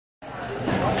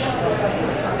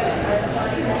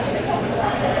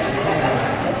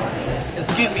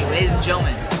and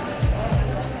gentlemen.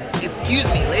 Excuse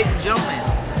me, ladies and gentlemen.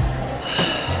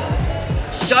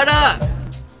 Shut up!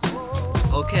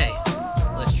 Okay,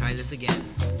 let's try this again.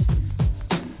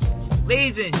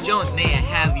 Ladies and gentlemen, may I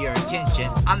have your attention?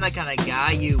 I'm the kind of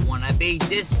guy you wanna be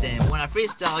dissing. When I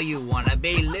freestyle, you wanna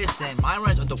be listen. My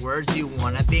rhymes are the words you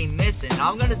wanna be missing.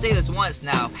 I'm gonna say this once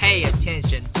now, pay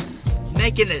attention.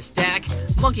 Making it stack,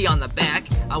 monkey on the back.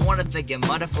 I wanna think of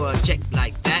mother for a chick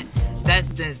like that.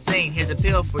 That's insane, here's a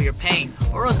pill for your pain.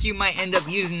 Or else you might end up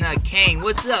using a cane.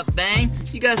 What's up, bang?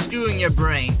 You got a screw in your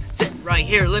brain. Sit right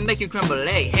here, let me make you crumble.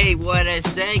 Hey, what I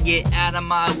say? Get out of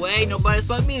my way. Nobody's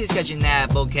but me is catching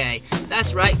that bouquet.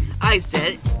 That's right, I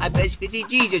said it. I bet you 50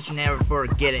 G's that you never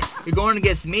forget it. You're going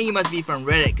against me, you must be from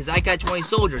Reddit. Cause I got 20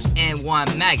 soldiers and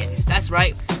 1 maggot. That's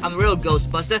right, I'm the real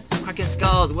Ghostbuster. Cracking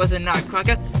skulls with a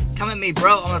nutcracker. Come at me,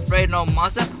 bro, I'm afraid of no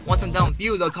monster. Once I'm done with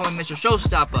you, they'll call me Mr.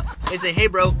 Showstopper. They say, hey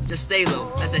bro, just stay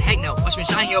low. I said, heck no, watch me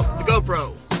shine yo with the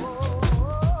GoPro.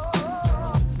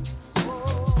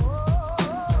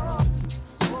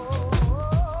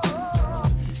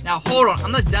 Now hold on,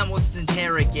 I'm not done with this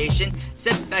interrogation.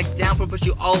 Sit back down for put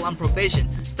you all on probation.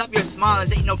 Stop your smiling,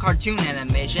 this ain't no cartoon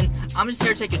animation. I'm just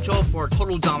here to take control for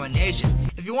total domination.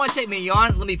 If you want to take me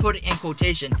on, let me put it in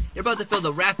quotation. You're about to feel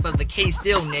the wrath of the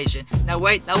K-Steel Nation. Now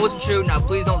wait, that wasn't true, now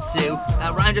please don't sue.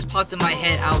 That rhyme just popped in my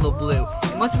head out of the blue.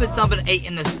 It must have been something I ate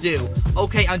in the stew.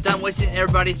 Okay, I'm done wasting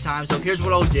everybody's time, so here's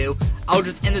what I'll do. I'll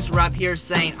just end this rap here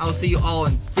saying I'll see you all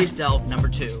in Freestyle number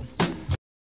 2.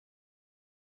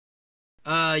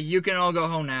 You can all go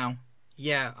home now.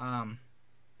 Yeah,